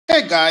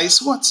Hey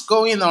guys, what's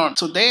going on?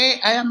 Today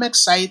I am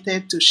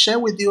excited to share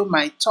with you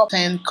my top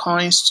 10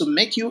 coins to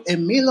make you a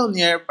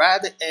millionaire by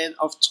the end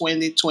of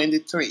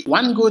 2023.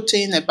 One good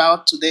thing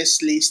about today's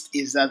list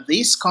is that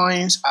these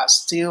coins are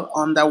still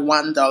under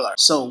 $1.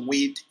 So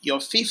with your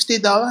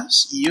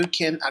 $50, you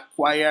can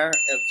acquire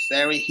a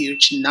very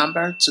huge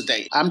number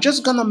today. I'm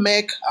just gonna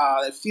make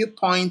a few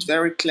points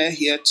very clear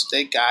here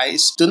today,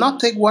 guys. Do not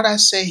take what I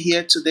say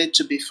here today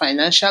to be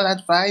financial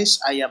advice.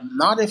 I am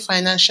not a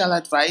financial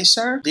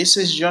advisor. This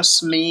is just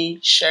me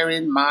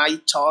sharing my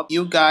thought.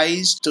 You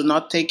guys do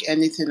not take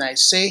anything I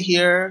say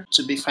here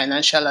to be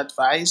financial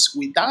advice.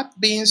 With that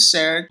being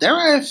said, there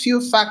are a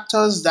few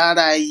factors that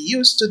I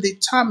use to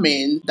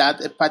determine that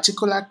a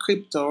particular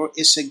crypto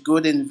is a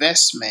good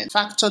investment.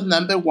 Factor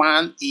number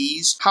one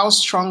is how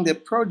strong the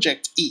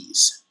project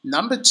is.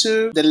 Number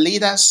two, the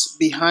leaders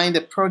behind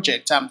the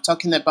project. I'm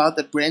talking about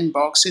the brain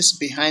boxes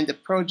behind the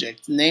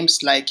project.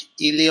 Names like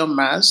Elon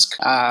Musk.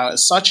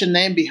 Such a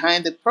name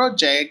behind the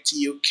project,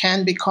 you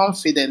can be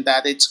confident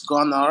that it's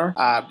gonna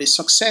be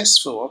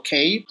successful,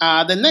 okay?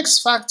 The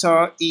next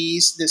factor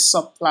is the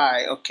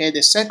supply, okay?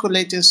 The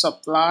circulating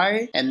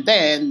supply. And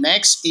then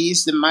next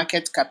is the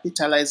market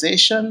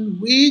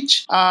capitalization,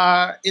 which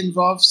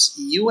involves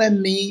you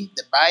and me,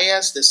 the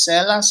buyers, the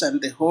sellers,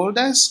 and the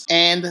holders.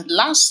 And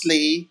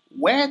lastly,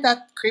 where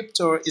that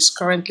crypto is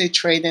currently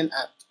trading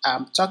at.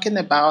 I'm talking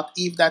about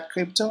if that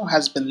crypto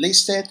has been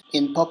listed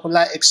in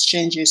popular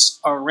exchanges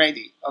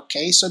already.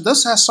 Okay, so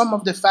those are some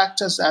of the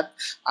factors that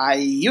I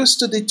use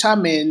to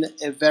determine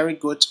a very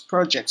good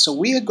project. So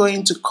we are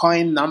going to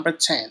coin number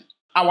 10.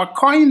 Our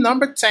coin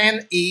number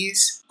 10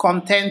 is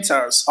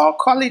Contentors, or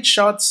call it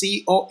short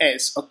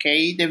COS,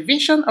 okay? The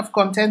vision of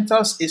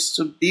Contentors is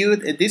to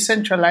build a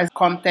decentralized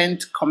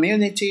content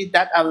community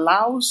that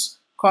allows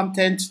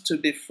content to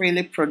be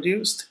freely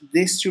produced,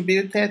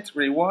 distributed,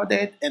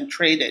 rewarded, and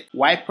traded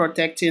while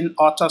protecting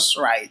authors'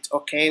 rights.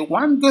 Okay,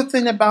 one good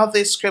thing about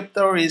this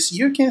crypto is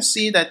you can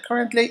see that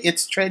currently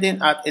it's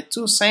trading at a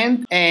 2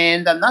 cent.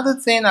 And another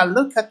thing, I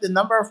look at the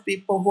number of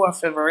people who have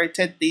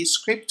favorited this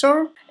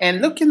crypto, and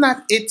looking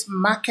at its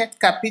market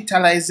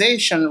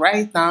capitalization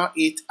right now,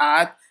 it's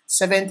at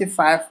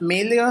 75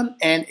 million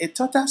and a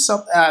total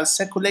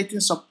circulating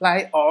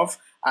supply of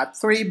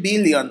 3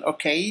 billion.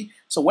 Okay,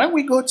 so when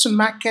we go to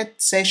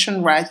market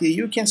session right here,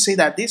 you can see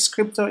that this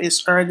crypto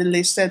is already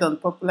listed on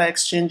popular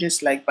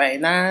exchanges like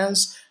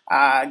Binance,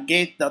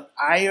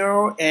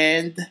 Gate.io,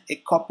 and a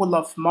couple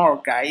of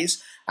more,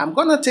 guys. I'm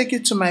gonna take you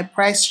to my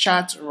price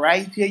chart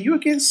right here. You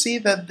can see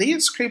that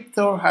this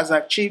crypto has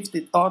achieved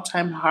the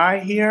all-time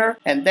high here,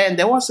 and then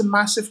there was a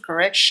massive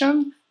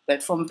correction.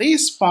 But from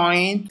this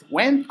point,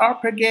 went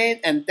up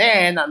again, and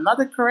then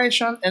another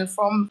correction, and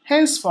from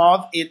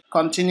henceforth, it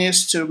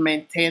continues to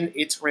maintain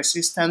its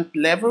resistant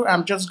level.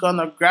 I'm just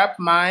gonna grab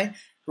my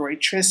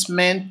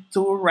retracement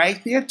tool right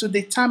here to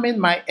determine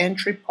my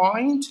entry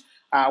point,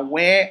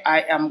 where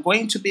I am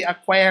going to be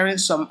acquiring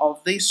some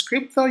of this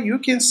crypto. You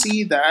can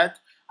see that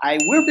I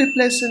will be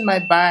placing my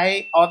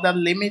buy order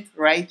limit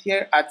right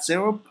here at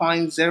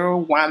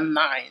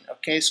 0.019.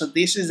 Okay, so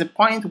this is the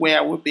point where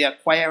I will be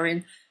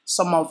acquiring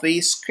some of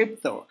these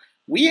crypto.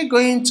 We are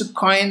going to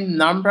coin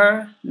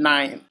number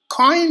 9.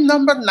 Coin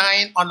number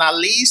 9 on our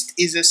list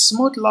is a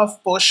Smooth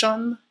Love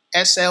Potion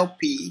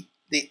SLP,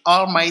 the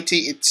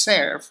Almighty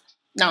itself.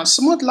 Now,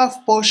 Smooth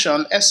Love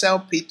Potion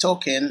SLP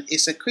token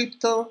is a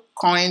crypto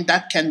coin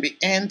that can be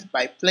earned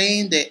by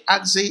playing the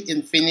Axie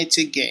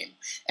Infinity game.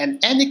 And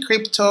any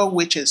crypto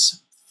which is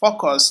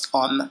focused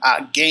on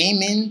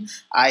gaming,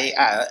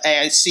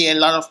 I see a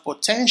lot of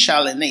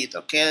potential in it.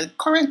 Okay,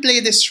 currently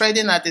it is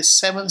trading at the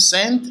 7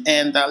 cent,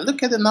 and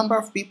look at the number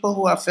of people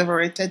who have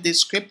favorited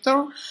this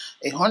crypto,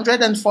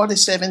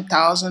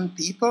 147,000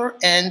 people,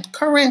 and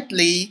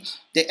currently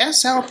the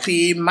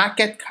SLP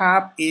market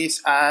cap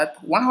is at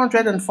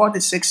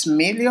 146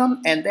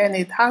 million, and then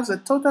it has a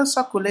total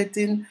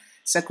circulating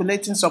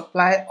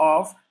supply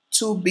of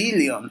 2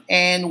 billion.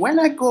 And when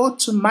I go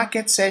to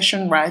market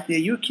session right here,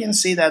 you can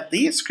see that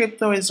this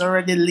crypto is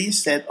already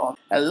listed on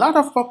a lot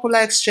of popular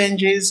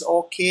exchanges,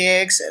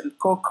 OKX and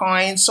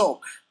KuCoin. So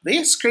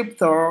this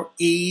crypto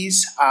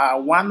is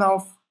one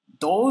of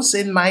those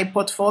in my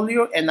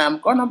portfolio, and I'm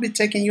gonna be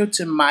taking you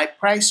to my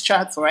price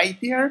chart right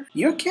here.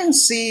 You can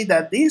see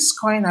that this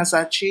coin has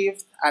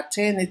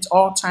attained its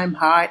all-time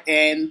high,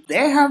 and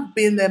there have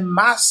been a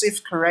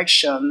massive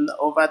correction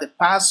over the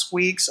past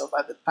weeks,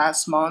 over the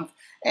past month.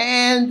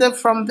 And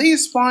from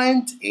this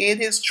point,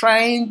 it is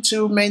trying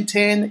to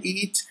maintain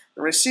its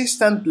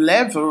resistant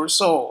level.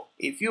 So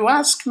if you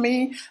ask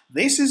me,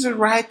 this is the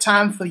right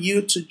time for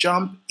you to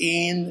jump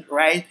in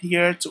right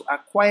here to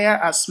acquire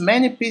as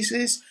many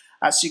pieces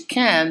as you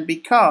can,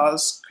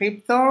 because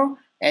crypto,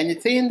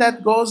 anything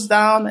that goes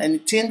down,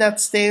 anything that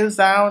stays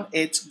down,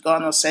 it's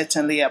gonna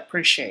certainly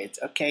appreciate.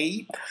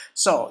 Okay,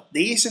 so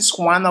this is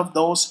one of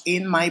those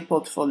in my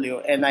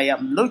portfolio, and I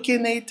am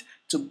looking at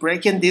to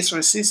breaking this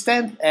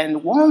resistance,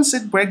 and once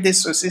it breaks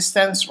this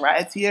resistance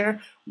right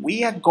here,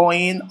 we are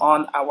going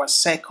on our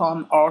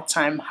second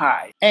all-time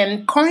high.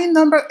 And coin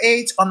number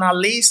 8 on our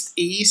list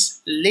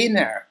is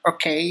Liner,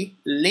 okay?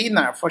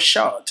 Liner for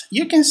short.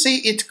 You can see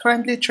it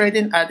currently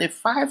trading at a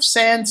 5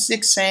 cent,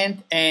 6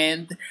 cent,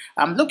 and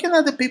I'm looking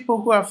at the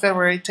people who have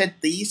favorited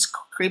this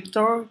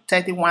crypto,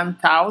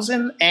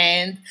 31,000,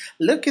 and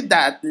look at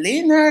that.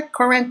 Liner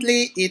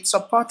currently it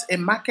supports a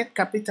market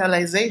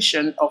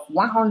capitalization of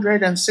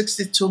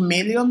 162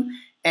 million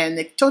and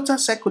a total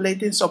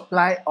circulating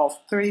supply of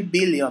 3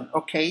 billion,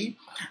 okay?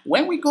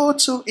 When we go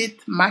to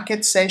its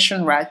market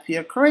session right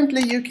here,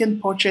 currently you can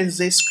purchase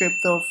this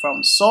crypto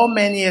from so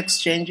many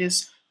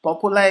exchanges,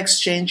 popular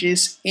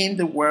exchanges in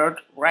the world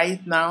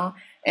right now.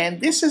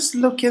 And this is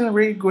looking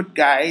really good,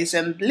 guys.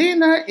 And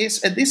Liner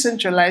is a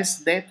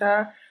decentralized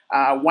data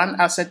one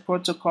asset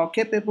protocol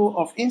capable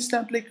of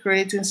instantly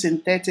creating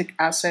synthetic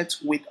assets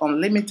with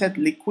unlimited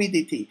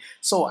liquidity.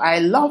 So I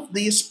love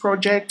this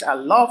project. I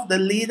love the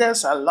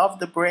leaders. I love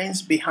the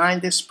brains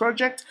behind this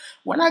project.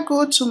 When I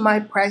go to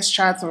my price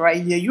chart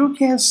right here, you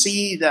can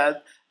see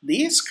that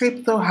this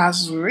crypto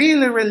has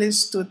really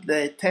stood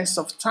the test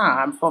of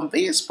time. From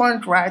this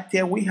point right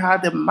here, we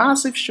had a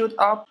massive shoot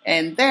up,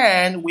 and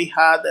then we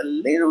had a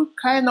little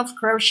kind of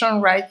correction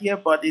right here,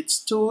 but it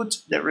stood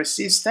the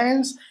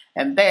resistance.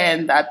 And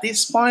then at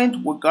this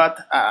point, we got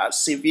a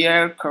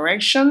severe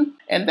correction.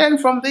 And then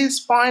from this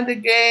point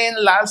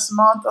again, last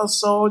month or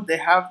so,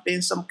 there have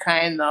been some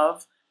kind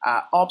of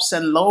ups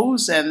and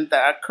lows. And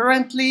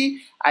currently,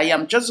 I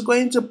am just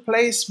going to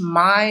place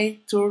my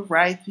tool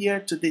right here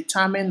to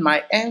determine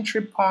my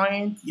entry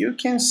point. You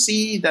can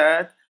see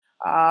that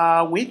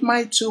with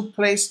my tool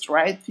placed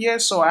right here.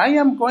 So I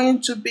am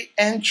going to be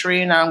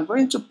entering. I'm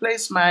going to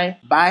place my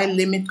buy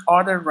limit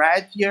order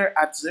right here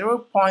at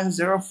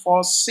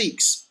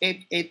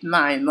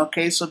 0.046889.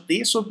 Okay, so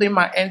this will be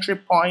my entry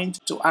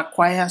point to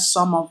acquire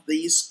some of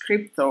these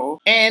crypto.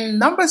 And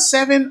number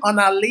 7 on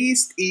our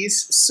list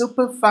is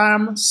Super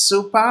Farm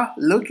Super.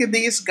 Look at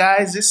this,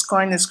 guys. This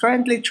coin is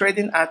currently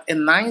trading at a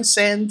 9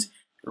 cent,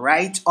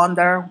 right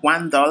under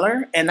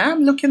 $1. And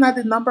I'm looking at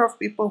the number of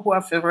people who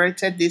have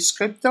favorited this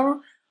crypto,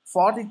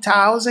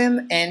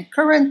 40,000, and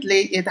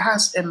currently it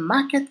has a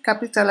market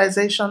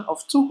capitalization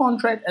of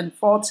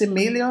 240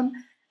 million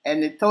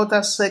and a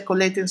total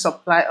circulating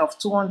supply of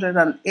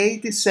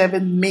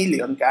 287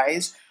 million,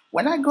 guys.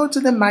 When I go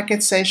to the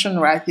market session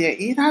right here,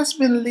 it has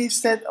been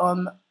listed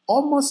on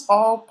almost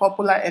all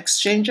popular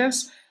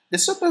exchanges. The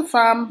Super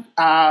Farm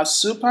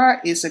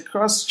Super is a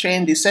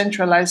cross-chain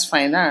decentralized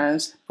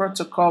finance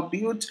protocol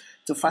built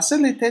to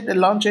facilitate the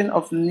launching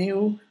of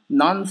new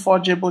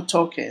non-forgeable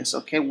tokens,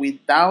 okay,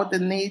 without the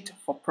need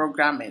for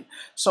programming.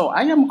 So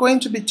I am going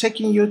to be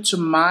taking you to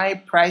my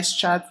price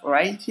chart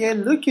right here.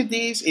 Look at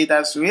this. It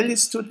has really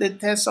stood the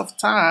test of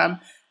time.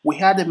 We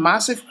had a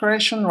massive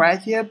correction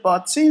right here,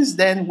 but since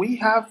then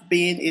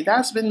it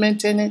has been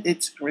maintaining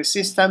its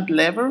resistance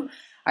level.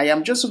 I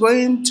am just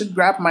going to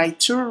grab my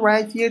tool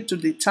right here to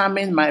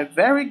determine my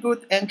very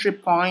good entry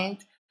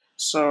point.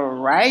 So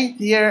right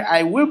here,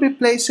 I will be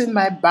placing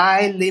my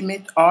buy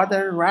limit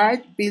order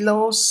right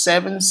below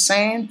 7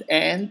 cent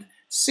and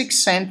 6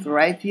 cent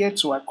right here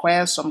to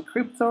acquire some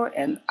crypto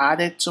and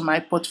add it to my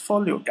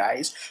portfolio,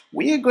 guys.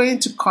 We are going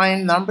to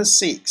coin number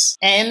 6.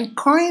 And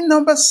coin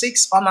number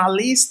 6 on our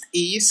list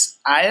is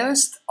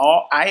IOST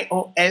or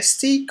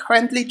IOST,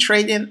 currently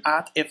trading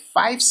at a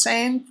 5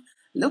 cent.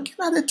 Looking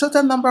at the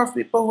total number of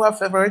people who have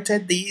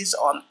favorited these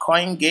on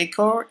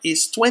CoinGecko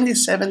is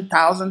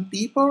 27,000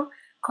 people.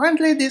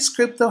 Currently, this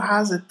crypto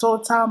has a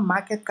total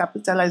market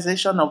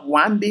capitalization of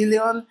 1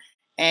 billion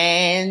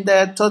and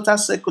a total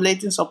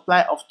circulating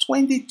supply of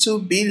 22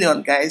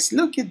 billion, guys.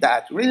 Look at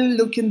that. Really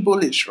looking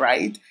bullish,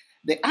 right?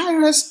 The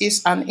IRS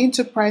is an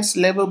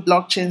enterprise-level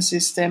blockchain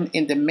system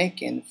in the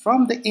making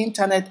from the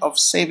Internet of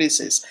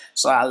Services.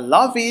 So I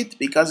love it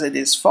because it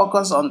is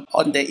focused on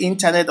the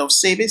Internet of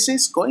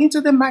Services. Go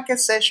into the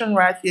market session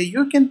right here.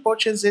 You can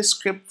purchase this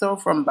crypto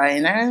from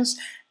Binance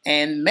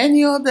and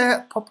many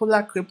other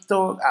popular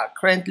crypto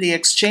currently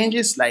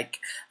exchanges like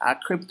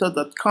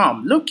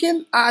crypto.com.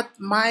 Looking at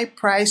my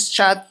price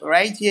chart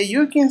right here,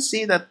 you can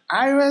see that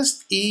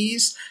IRS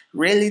is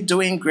really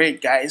doing great,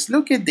 guys.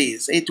 Look at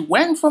this. It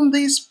went from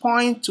this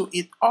point to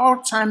its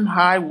all-time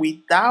high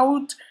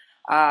without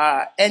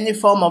any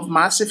form of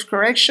massive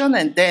correction,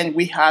 and then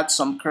we had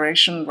some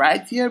correction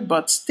right here,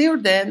 but still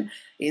then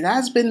it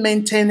has been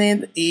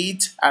maintaining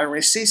it at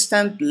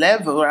resistant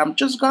level. I'm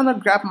just gonna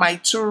grab my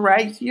tool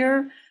right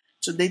here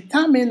to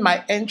determine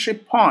my entry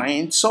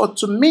point. So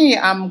to me,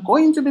 I'm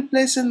going to be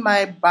placing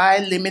my buy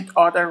limit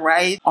order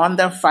right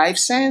under 5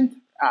 cent.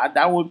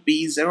 That would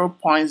be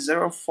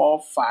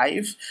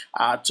 0.045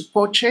 to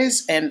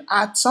purchase and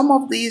add some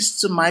of these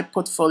to my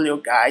portfolio,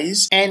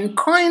 guys. And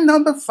coin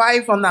number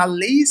 5 on our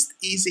list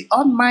is the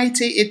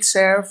almighty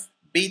itself,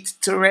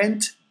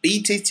 BitTorrent,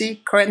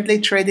 BTT, currently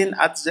trading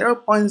at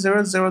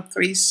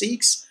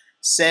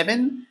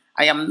 0.00367.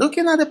 I am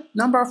looking at the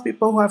number of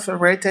people who have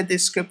rated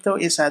this crypto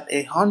is at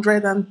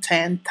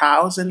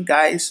 110,000,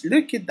 guys.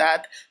 Look at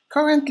that.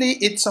 Currently,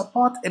 it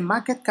supports a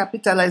market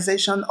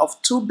capitalization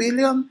of 2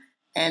 billion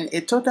and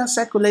a total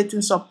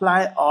circulating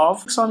supply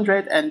of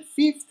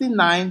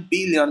 659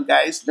 billion,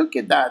 guys. Look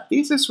at that.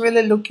 This is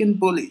really looking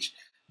bullish.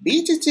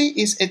 BTT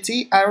is a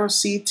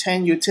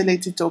TRC10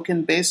 utility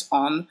token based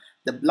on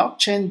the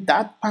blockchain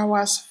that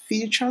powers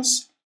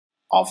features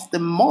of the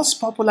most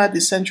popular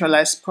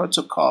decentralized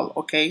protocol.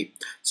 Okay,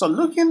 so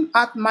looking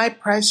at my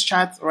price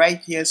chart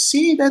right here,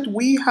 see that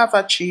we have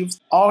achieved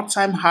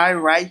all-time high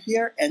right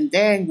here, and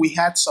then we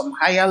had some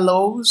higher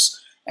lows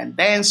and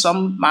then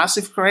some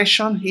massive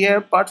correction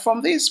here, but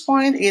from this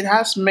point it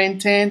has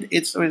maintained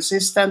its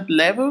resistant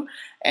level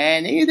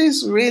and it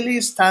is really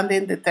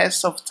standing the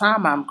test of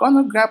time. I'm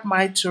gonna grab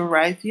my tool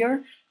right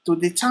here to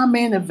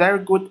determine a very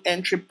good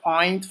entry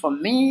point for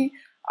me.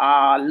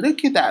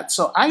 Look at that.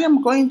 So I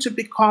am going to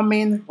be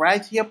coming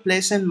right here,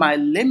 placing my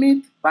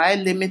buy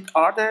limit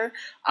order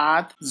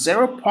at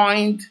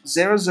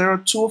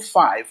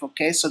 0.0025.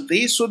 Okay, so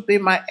this would be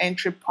my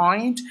entry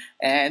point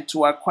and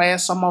to acquire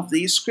some of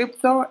these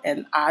crypto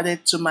and add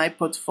it to my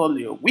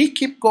portfolio. We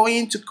keep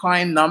going to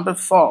coin number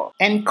 4.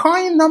 And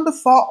coin number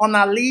 4 on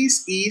our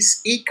list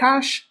is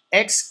eCash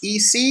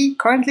XEC,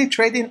 currently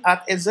trading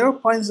at a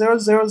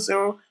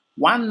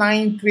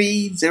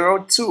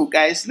 0.00019302.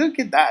 Guys, look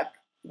at that.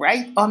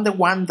 Right on the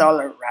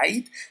 $1,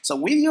 right? So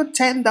with your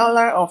 $10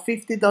 or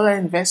 $50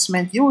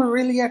 investment, you will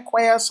really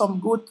acquire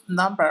some good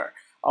number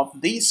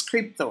of these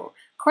crypto.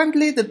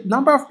 Currently, the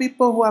number of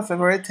people who have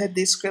favorited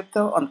this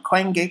crypto on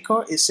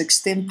CoinGecko is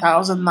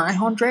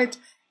 16,900,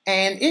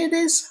 and it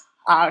is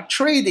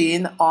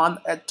trading on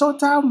a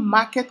total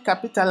market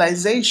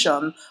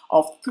capitalization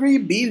of 3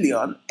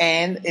 billion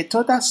and a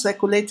total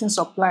circulating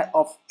supply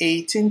of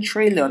 18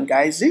 trillion.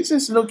 Guys, this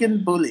is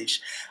looking bullish.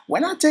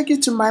 When I take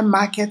you to my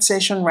market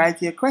session right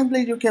here,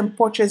 currently you can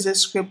purchase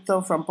this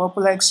crypto from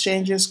popular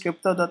exchanges,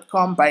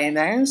 crypto.com,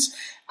 Binance.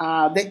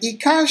 The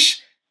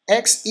eCash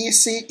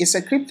XEC is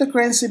a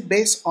cryptocurrency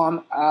based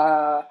on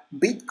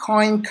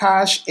Bitcoin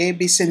Cash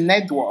ABC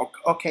network.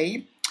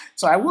 Okay,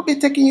 so I will be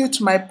taking you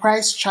to my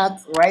price chart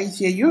right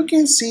here. You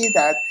can see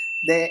that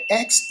the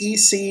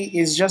XEC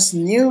is just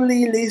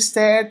newly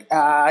listed.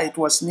 It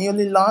was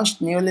newly launched,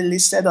 newly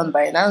listed on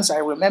Binance. I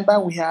remember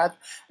we had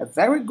a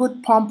very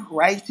good pump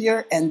right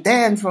here. And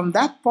then from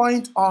that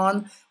point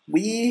on,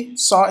 we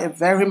saw a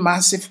very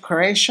massive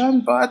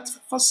correction. But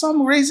for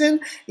some reason,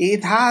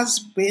 it has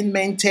been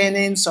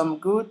maintaining some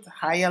good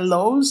higher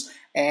lows.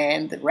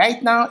 And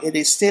right now, it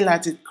is still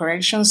at its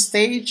correction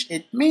stage.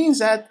 It means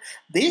that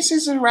this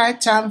is the right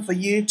time for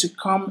you to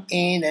come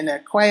in and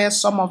acquire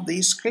some of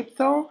these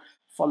crypto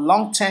for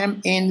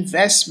long-term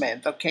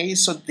investment. Okay,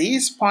 so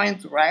this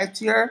point right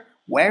here,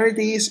 where it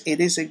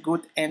is a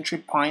good entry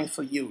point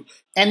for you.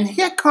 And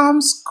here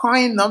comes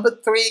coin number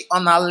 3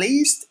 on our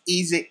list,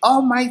 is the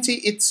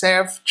almighty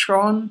itself,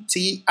 Tron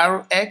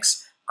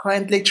TRX,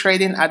 currently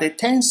trading at a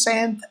 10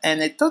 cent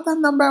and a total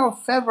number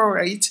of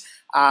favorites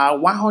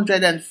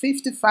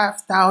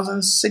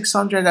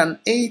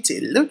 155,680.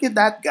 Look at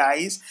that,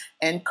 guys.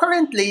 And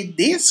currently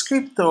this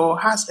crypto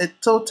has a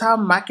total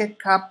market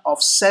cap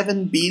of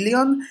 7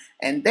 billion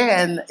and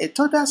then a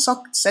total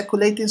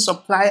circulating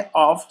supply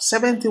of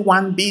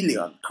 71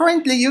 billion.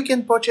 Currently you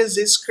can purchase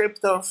this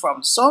crypto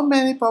from so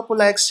many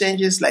popular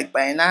exchanges like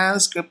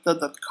Binance,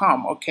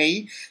 crypto.com.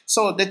 Okay,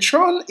 so the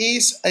Tron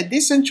is a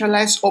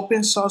decentralized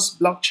open source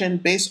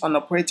blockchain based on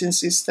operating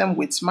system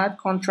with smart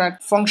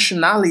contract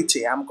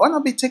functionality. I'm gonna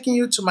be taking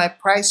you to my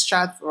price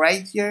chart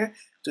right here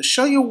to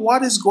show you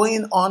what is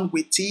going on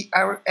with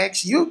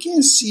TRX. You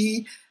can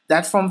see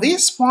that from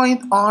this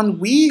point on,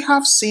 we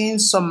have seen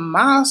some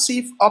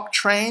massive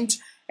uptrend,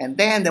 and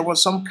then there was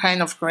some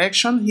kind of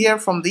correction here.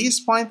 From this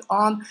point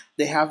on,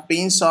 there have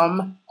been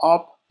some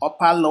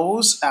upper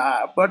lows,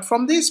 but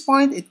from this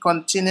point, it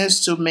continues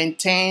to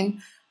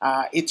maintain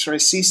its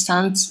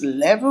resistance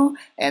level.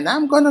 And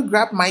I'm gonna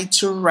grab my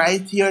tool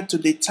right here to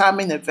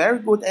determine a very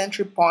good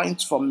entry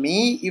point for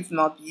me, if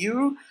not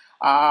you.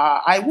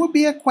 I will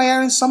be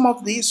acquiring some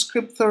of these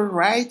crypto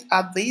right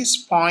at this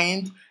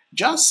point,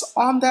 just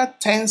under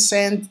 10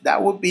 cents.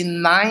 That would be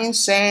 9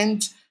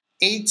 cents,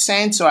 8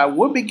 cents. So I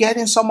will be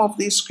getting some of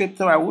this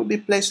crypto. I will be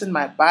placing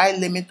my buy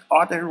limit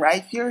order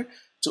right here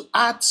to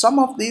add some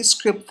of this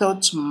crypto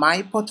to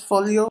my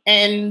portfolio.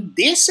 And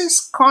this is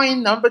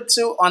coin number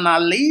 2 on our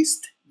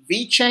list,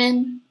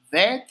 VeChain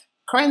VET,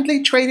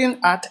 currently trading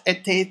at a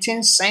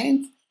 13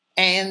 cent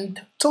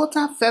and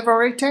total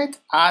favorited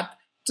at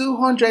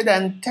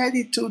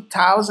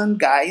 232,000,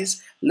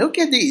 guys. Look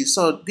at this.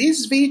 So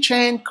this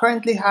VeChain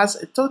currently has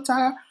a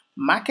total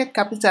market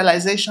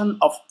capitalization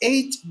of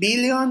 8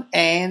 billion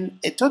and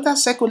a total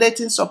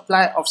circulating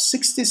supply of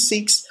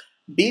 66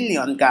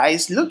 billion,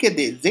 guys. Look at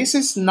this. This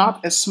is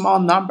not a small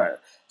number.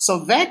 So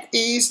that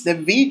is the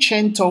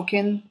VeChain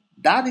token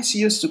that is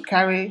used to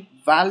carry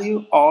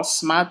value or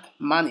smart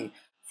money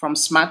from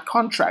smart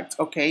contract.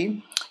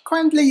 Okay,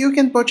 currently you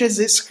can purchase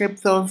this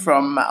crypto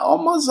from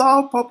almost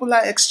all popular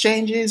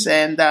exchanges,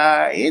 and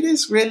it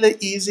is really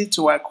easy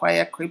to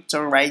acquire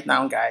crypto right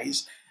now,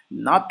 guys.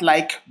 not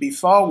like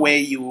before where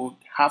you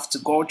have to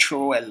go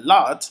through a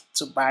lot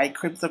to buy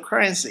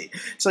cryptocurrency.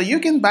 So you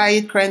can buy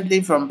it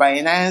currently from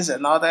Binance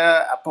and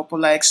other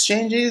popular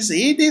exchanges.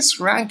 It is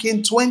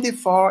ranking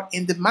 24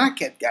 in the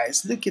market,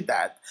 guys. Look at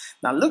that.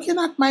 Now, looking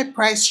at my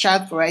price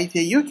chart right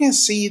here, you can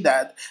see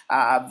that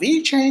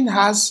VeChain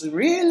has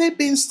really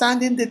been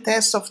standing the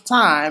test of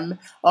time,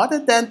 other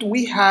than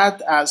we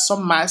had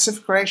some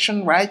massive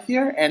correction right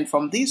here. And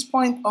from this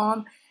point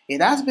on,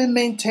 it has been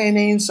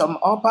maintaining some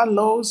upper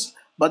lows,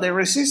 but the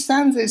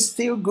resistance is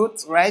still good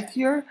right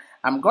here.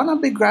 I'm gonna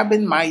be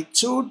grabbing my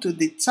tool to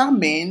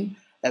determine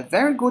a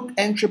very good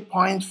entry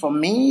point for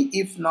me,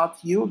 if not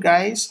you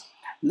guys.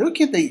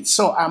 Look at it.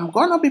 So I'm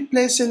gonna be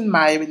placing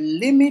my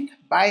limit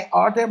buy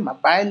order, my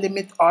buy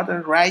limit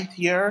order right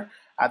here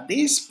at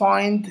this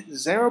point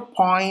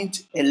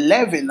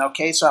 0.11.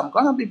 Okay, so I'm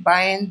gonna be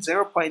buying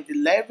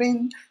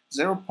 0.11,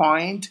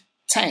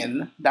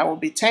 0.10. That will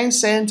be 10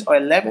 cents or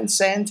 11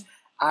 cents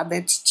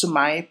added to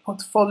my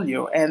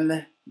portfolio,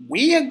 and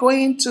we are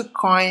going to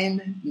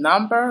coin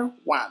number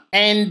one.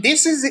 And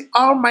this is the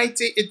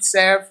almighty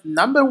itself,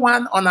 number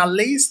one on our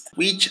list,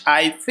 which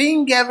I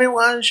think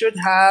everyone should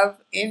have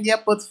in their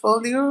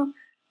portfolio.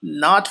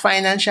 Not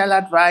financial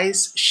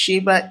advice,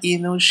 Shiba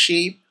Inu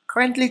SHIB,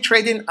 currently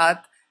trading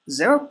at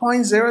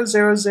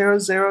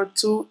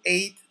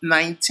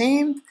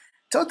 0.00002819.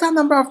 Total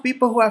number of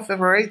people who have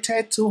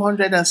favorited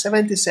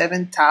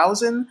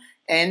 277,000.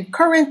 And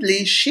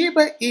currently,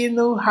 Shiba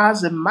Inu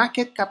has a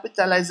market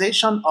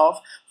capitalization of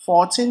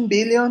 14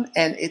 billion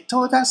and a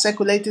total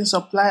circulating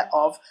supply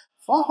of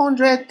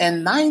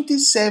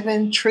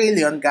 497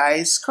 trillion,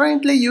 guys.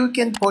 Currently, you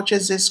can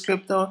purchase this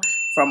crypto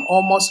from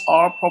almost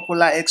all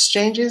popular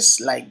exchanges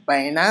like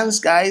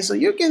Binance, guys. So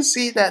you can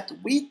see that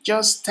with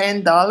just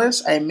 $10,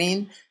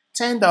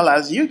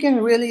 $10, you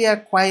can really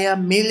acquire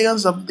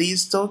millions of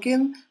these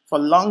tokens for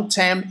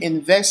long-term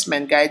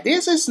investment, guys.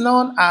 This is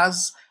known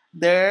as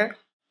the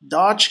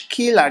Dodge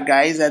killer,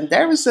 guys, and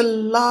there is a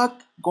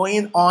lot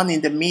going on in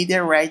the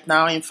media right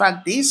now. In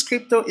fact, this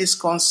crypto is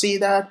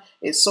considered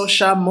a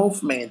social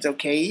movement,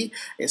 okay?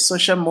 A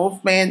social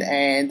movement,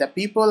 and the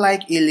people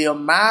like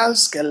Elon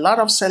Musk, a lot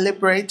of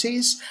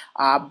celebrities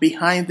are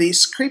behind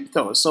this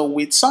crypto. So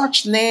with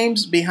such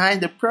names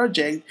behind the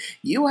project,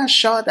 you are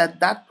sure that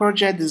that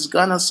project is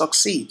gonna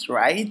succeed,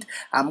 right?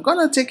 I'm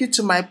gonna take you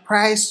to my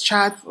price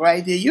chart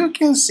right here. You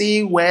can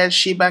see where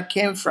Shiba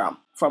came from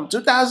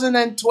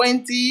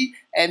 2020,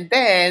 and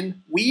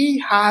then we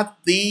had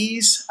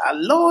this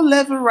low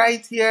level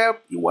right here.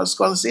 It was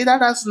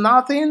considered as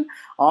nothing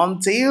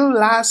until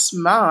last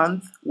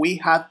month. We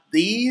had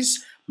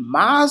this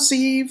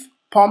massive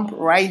pump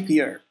right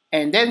here,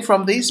 and then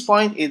from this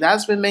point it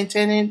has been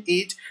maintaining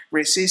its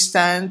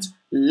resistant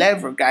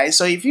level, guys.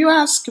 So if you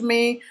ask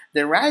me,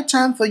 the right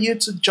time for you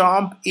to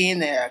jump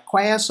in and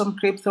acquire some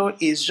crypto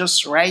is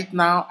just right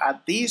now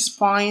at this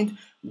point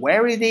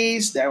where it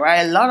is. There are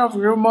a lot of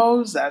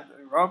rumors that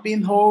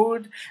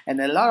Robinhood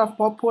and a lot of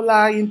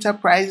popular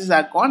enterprises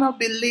are gonna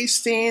be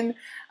listing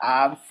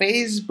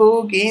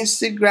Facebook,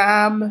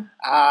 Instagram,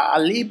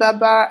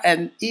 Alibaba,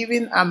 and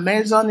even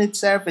Amazon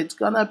itself. It's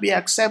gonna be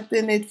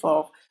accepting it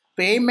for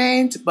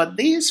payment, but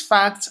these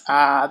facts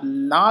are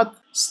not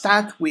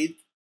start with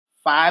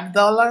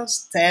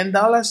 $5,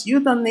 $10. You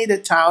don't need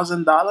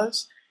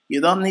 $1,000.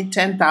 You don't need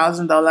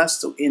 $10,000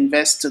 to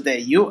invest today.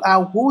 You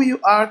are who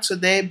you are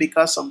today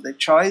because of the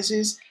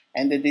choices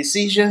and the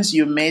decisions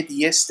you made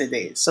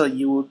yesterday. So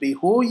you will be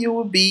who you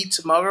will be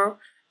tomorrow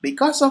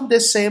because of the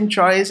same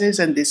choices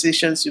and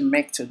decisions you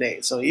make today.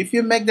 So if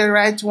you make the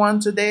right one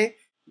today,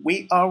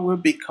 we all will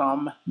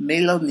become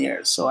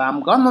millionaires. So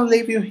I'm gonna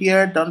leave you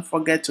here. Don't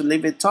forget to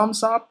leave a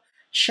thumbs up.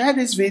 Share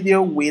this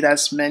video with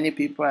as many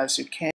people as you can.